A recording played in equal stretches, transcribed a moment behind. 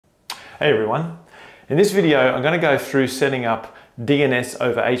Hey everyone. In this video I'm going to go through setting up DNS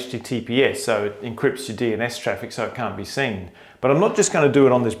over HTTPS, so it encrypts your DNS traffic so it can't be seen. But I'm not just going to do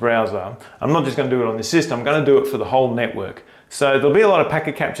it on this browser, I'm not just going to do it on this system, I'm going to do it for the whole network. So there'll be a lot of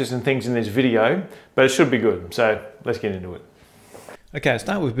packet captures and things in this video, but it should be good. So let's get into it. Okay, I'll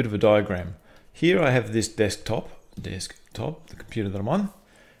start with a bit of a diagram. Here I have this desktop, the computer that I'm on,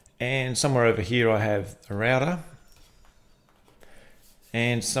 and somewhere over here I have a router.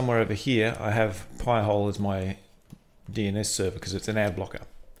 And somewhere over here I have Pi-hole as my DNS server because it's an ad blocker.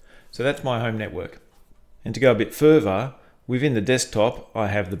 So that's my home network. And to go a bit further, within the desktop I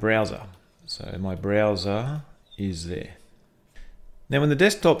have the browser. So my browser is there. Now when the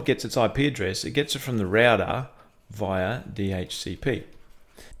desktop gets its IP address, it gets it from the router via DHCP.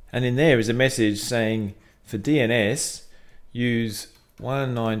 And in there is a message saying for DNS use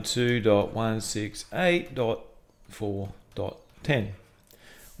 192.168.4.10.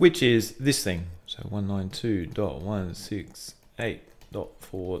 which is this thing. So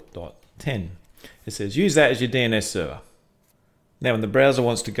 192.168.4.10. It says use that as your DNS server. Now when the browser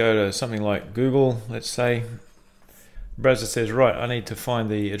wants to go to something like Google, let's say, the browser says, right, I need to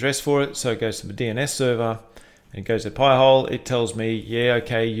find the address for it. So it goes to the DNS server and it goes to Pi-hole. It tells me, yeah,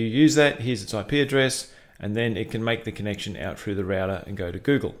 okay, you use that, here's its IP address, and then it can make the connection out through the router and go to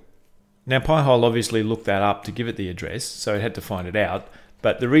Google. Now Pi-hole obviously looked that up to give it the address, so it had to find it out.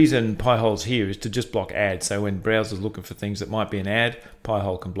 But the reason Pi-hole's here is to just block ads. So when browsers looking for things that might be an ad,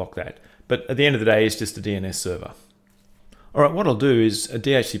 Pi-hole can block that. But at the end of the day, it's just a DNS server. All right, what I'll do is a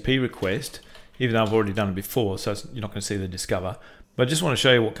DHCP request, even though I've already done it before, so you're not going to see the discover. But I just want to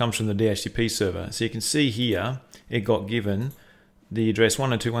show you what comes from the DHCP server. So you can see here, it got given the address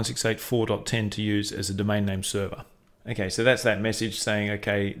 192.168.4.10 to use as a domain name server. Okay, so that's that message saying,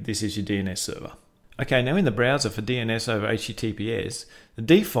 okay, this is your DNS server. Okay, now in the browser for DNS over HTTPS, the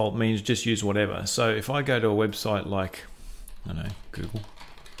default means just use whatever. So if I go to a website like, I don't know, Google,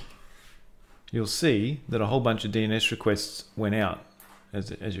 you'll see that a whole bunch of DNS requests went out,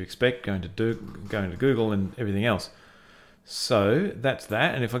 as you expect, going to Google and everything else. So that's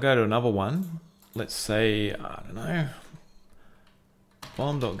that. And if I go to another one, let's say, I don't know,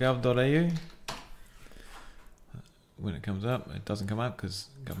 bomb.gov.au. When it comes up, it doesn't come up because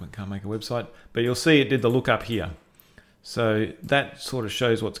government can't make a website, but you'll see it did the lookup here. So that sort of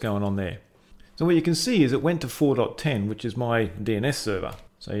shows what's going on there. So what you can see is it went to 4.10, which is my DNS server.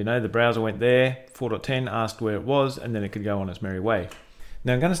 So you know the browser went there, 4.10, asked where it was, and then it could go on its merry way.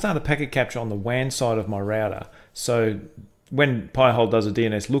 Now I'm going to start a packet capture on the WAN side of my router. So when Pi-hole does a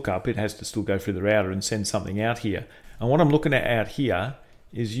DNS lookup, it has to still go through the router and send something out here. And what I'm looking at out here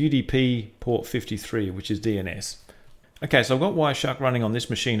is UDP port 53, which is DNS. Okay, so I've got Wireshark running on this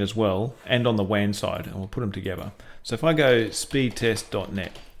machine as well, and on the WAN side, and we'll put them together. So if I go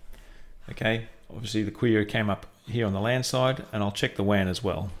speedtest.net, okay, obviously the query came up here on the LAN side, and I'll check the WAN as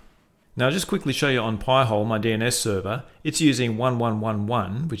well. Now I'll just quickly show you on Pi-hole, my DNS server, it's using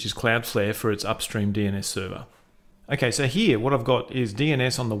 1111, which is Cloudflare for its upstream DNS server. Okay, so here what I've got is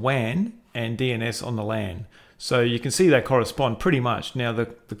DNS on the WAN and DNS on the LAN. So you can see they correspond pretty much. Now the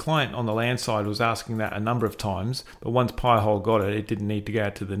client on the LAN side was asking that a number of times, but once Pi-hole got it, it didn't need to go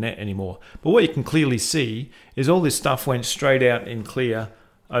out to the net anymore. But what you can clearly see is all this stuff went straight out in clear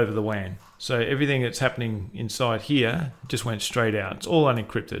over the WAN. So everything that's happening inside here just went straight out. It's all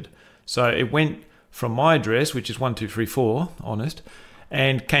unencrypted. So it went from my address, which is 1234, honest,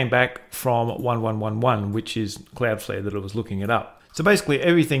 and came back from 1111, which is Cloudflare that it was looking it up. So basically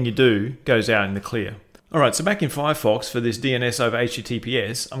everything you do goes out in the clear. Alright, so back in Firefox for this DNS over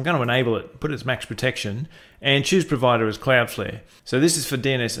HTTPS, I'm going to enable it, put it as max protection, and choose provider as Cloudflare. So this is for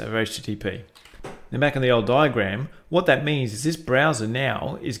DNS over HTTP. Then back in the old diagram, what that means is this browser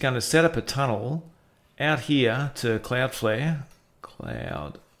now is going to set up a tunnel out here to Cloudflare,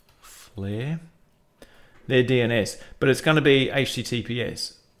 their DNS, but it's going to be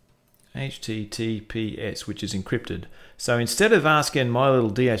HTTPS, which is encrypted. So instead of asking my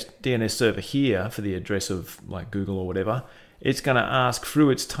little DNS server here for the address of like Google or whatever, it's going to ask through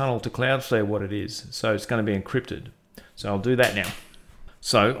its tunnel to Cloudflare what it is. So it's going to be encrypted. So I'll do that now.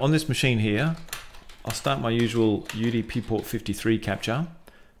 So on this machine here, I'll start my usual UDP port 53 capture.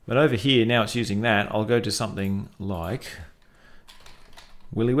 But over here, now it's using that, I'll go to something like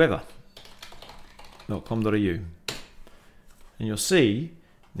willyweather.com.au. And you'll see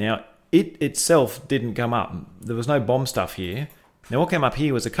now it itself didn't come up. There was no bomb stuff here. Now what came up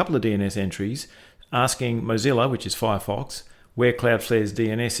here was a couple of DNS entries asking Mozilla, which is Firefox, where Cloudflare's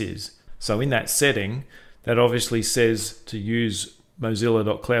DNS is. So in that setting, that obviously says to use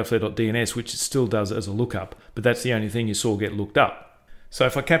mozilla.cloudflare.dns, which it still does as a lookup, but that's the only thing you saw get looked up. So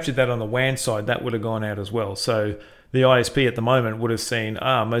if I captured that on the WAN side, that would have gone out as well. So the ISP at the moment would have seen,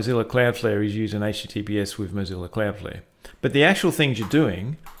 Mozilla Cloudflare is using HTTPS with Mozilla Cloudflare. But the actual things you're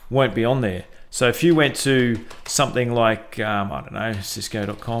doing won't be on there. So if you went to something like, I don't know,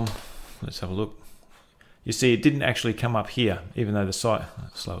 cisco.com, let's have a look. You see it didn't actually come up here, even though the site,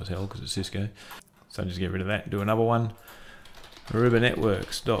 slow as hell because it's Cisco. So just get rid of that and do another one.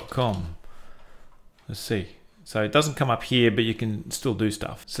 ArubaNetworks.com. Let's see. So it doesn't come up here, but you can still do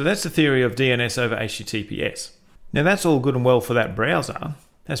stuff. So that's the theory of DNS over HTTPS. Now that's all good and well for that browser.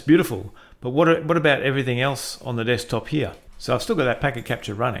 That's beautiful. But what about everything else on the desktop here? So I've still got that packet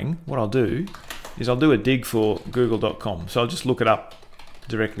capture running. What I'll do is I'll do a dig for google.com. So I'll just look it up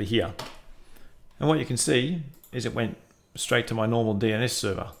directly here. And what you can see is it went straight to my normal DNS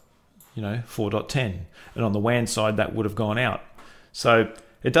server, 4.10. And on the WAN side, that would have gone out. So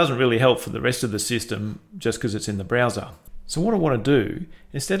it doesn't really help for the rest of the system just because it's in the browser. So what I want to do,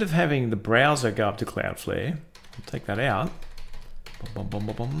 instead of having the browser go up to Cloudflare, I'll take that out. I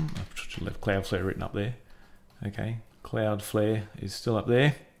should have left Cloudflare written up there. Okay, Cloudflare is still up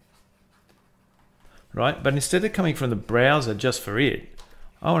there. Right, but instead of coming from the browser just for it,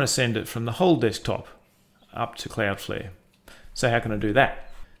 I want to send it from the whole desktop up to Cloudflare. So how can I do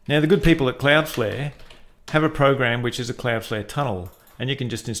that? Now the good people at Cloudflare have a program which is a Cloudflare tunnel, and you can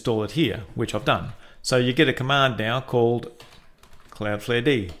just install it here, which I've done. So you get a command now called Cloudflare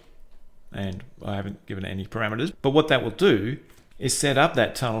D, and I haven't given it any parameters, but what that will do is set up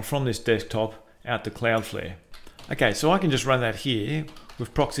that tunnel from this desktop out to Cloudflare. Okay, so I can just run that here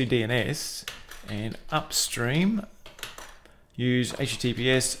with proxy DNS and upstream use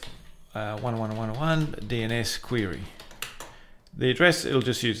HTTPS 11111 DNS query. The address, it'll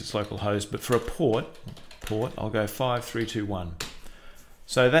just use its local host, but for a port, I'll go 5321.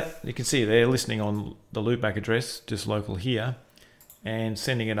 So that, you can see they're listening on the loopback address, just local here, and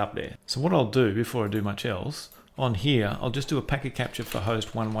sending it up there. So what I'll do before I do much else, on here, I'll just do a packet capture for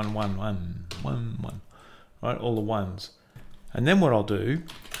host 111111, right, all the ones. And then what I'll do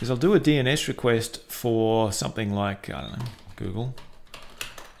is I'll do a DNS request for something like, I don't know, Google,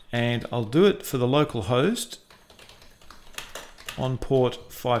 and I'll do it for the local host on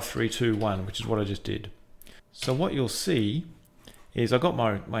port 5321, which is what I just did. So what you'll see is I got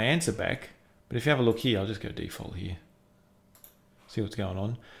my answer back, but if you have a look here, I'll just go default here. See what's going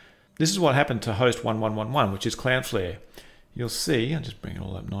on. This is what happened to host 1111, which is Cloudflare. You'll see, I'll just bring it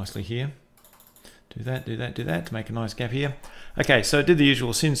all up nicely here. Do that to make a nice gap here. Okay, so it did the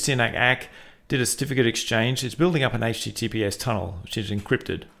usual SYN/SYN ACK, did a certificate exchange. It's building up an HTTPS tunnel, which is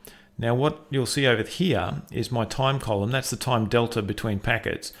encrypted. Now what you'll see over here is my time column. That's the time delta between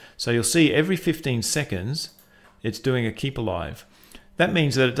packets. So you'll see every 15 seconds, it's doing a keep alive. That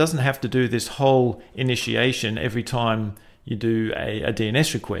means that it doesn't have to do this whole initiation every time you do a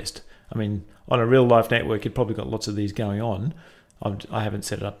DNS request. I mean, on a real life network, you've probably got lots of these going on. I haven't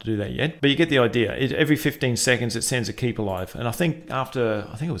set it up to do that yet, but you get the idea. Every 15 seconds, it sends a keep alive. And I think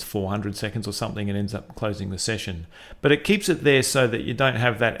it was 400 seconds or something, it ends up closing the session. But it keeps it there so that you don't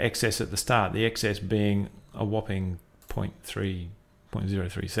have that excess at the start, the excess being a whopping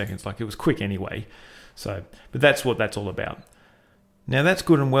 0.03 seconds. Like, it was quick anyway. So, but that's what that's all about. Now that's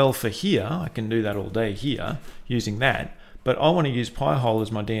good and well for here. I can do that all day here using that, but I want to use Pi-hole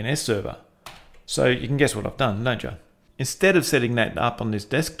as my DNS server. So you can guess what I've done, don't you? Instead of setting that up on this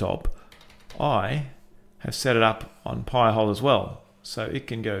desktop, I have set it up on Pi-hole as well. So it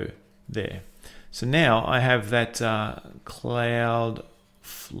can go there. So now I have that Cloudflare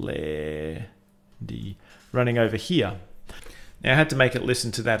D running over here. Now I had to make it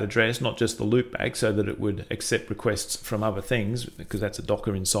listen to that address, not just the loopback, so that it would accept requests from other things, because that's a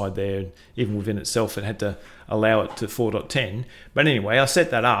Docker inside there. And even within itself, it had to allow it to 4.10. But anyway, I set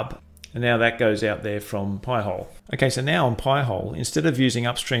that up, and now that goes out there from Pi-hole. Okay, so now on Pi-hole, instead of using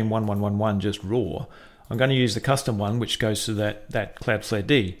upstream 1111 just raw, I'm going to use the custom one, which goes to that Cloudflare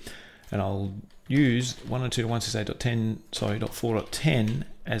D. And I'll use 192.168.10.4.10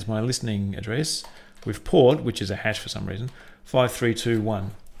 as my listening address, with port, which is a hash for some reason,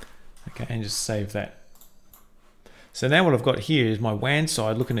 5321. Okay, and just save that. So now what I've got here is my WAN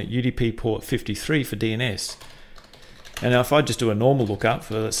side looking at UDP port 53 for DNS. And now if I just do a normal lookup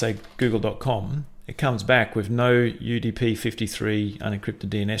for, let's say, google.com, it comes back with no UDP 53 unencrypted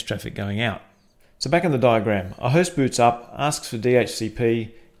DNS traffic going out. So back in the diagram, a host boots up, asks for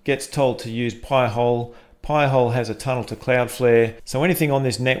DHCP, gets told to use Pi-hole. Pi-hole has a tunnel to Cloudflare, so anything on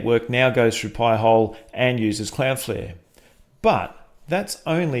this network now goes through Pi-hole and uses Cloudflare. But that's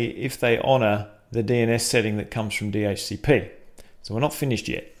only if they honor the DNS setting that comes from DHCP. So we're not finished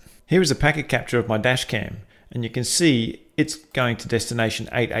yet. Here is a packet capture of my dash cam, and you can see it's going to destination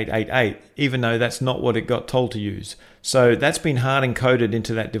 8888, even though that's not what it got told to use. So that's been hard encoded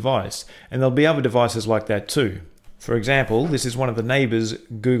into that device, and there'll be other devices like that too. For example, this is one of the neighbors'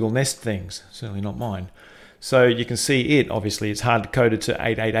 Google Nest things, certainly not mine. So you can see it, obviously, it's hard coded to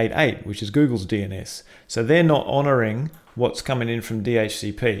 8888, which is Google's DNS. So they're not honoring what's coming in from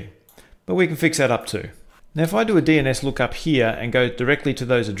DHCP. But we can fix that up too. Now, if I do a DNS lookup here and go directly to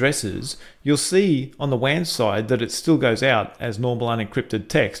those addresses, you'll see on the WAN side that it still goes out as normal unencrypted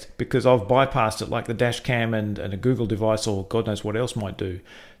text because I've bypassed it like the dash cam and a Google device or God knows what else might do.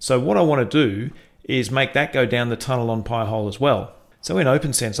 So what I want to do is make that go down the tunnel on Pi-hole as well. So in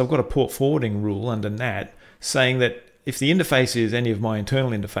OpenSense, I've got a port forwarding rule under NAT saying that if the interface is any of my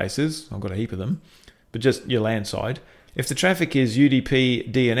internal interfaces, I've got a heap of them, but just your LAN side, if the traffic is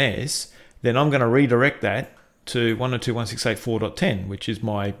UDP DNS, then I'm going to redirect that to 192.168.4.10, which is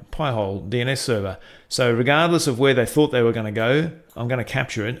my Pi-hole DNS server. So regardless of where they thought they were going to go, I'm going to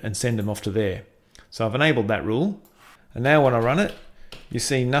capture it and send them off to there. So I've enabled that rule. And now when I run it, you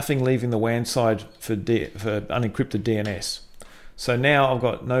see nothing leaving the WAN side for unencrypted DNS. So now I've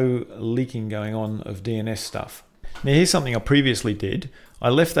got no leaking going on of DNS stuff. Now here's something I previously did. I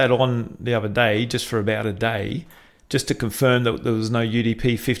left that on the other day just for about a day, just to confirm that there was no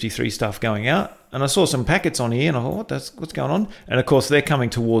UDP 53 stuff going out. And I saw some packets on here and I thought, what's going on? And of course they're coming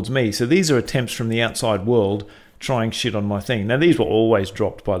towards me. So these are attempts from the outside world trying shit on my thing. Now these were always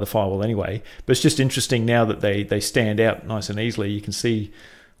dropped by the firewall anyway, but it's just interesting now that they stand out nice and easily. You can see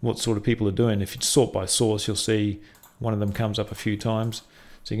what sort of people are doing. If you sort by source, you'll see one of them comes up a few times.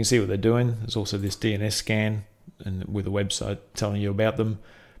 So you can see what they're doing. There's also this DNS scan and with a website telling you about them.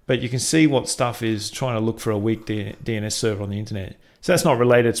 But you can see what stuff is trying to look for a weak DNS server on the internet. So that's not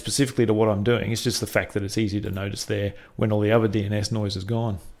related specifically to what I'm doing. It's just the fact that it's easy to notice there when all the other DNS noise is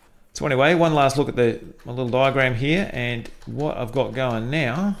gone. So anyway, one last look at my little diagram here, and what I've got going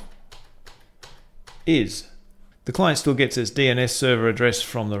now is the client still gets its DNS server address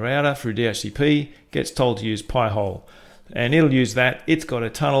from the router through DHCP, gets told to use Pi-hole, and it'll use that. It's got a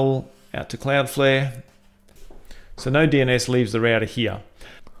tunnel out to Cloudflare, so no DNS leaves the router here.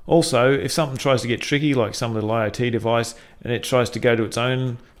 Also, if something tries to get tricky, like some little IoT device, and it tries to go to its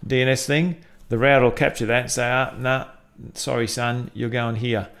own DNS thing, the router will capture that and say, nah, sorry son, you're going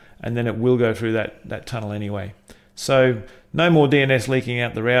here. And then it will go through that tunnel anyway. So no more DNS leaking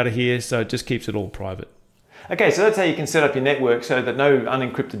out the router here, so it just keeps it all private. Okay, so that's how you can set up your network so that no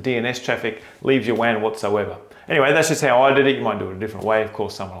unencrypted DNS traffic leaves your WAN whatsoever. Anyway, that's just how I did it. You might do it a different way. Of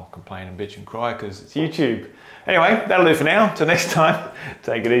course, someone will complain and bitch and cry because it's YouTube. Anyway, that'll do for now. Till next time,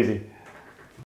 take it easy.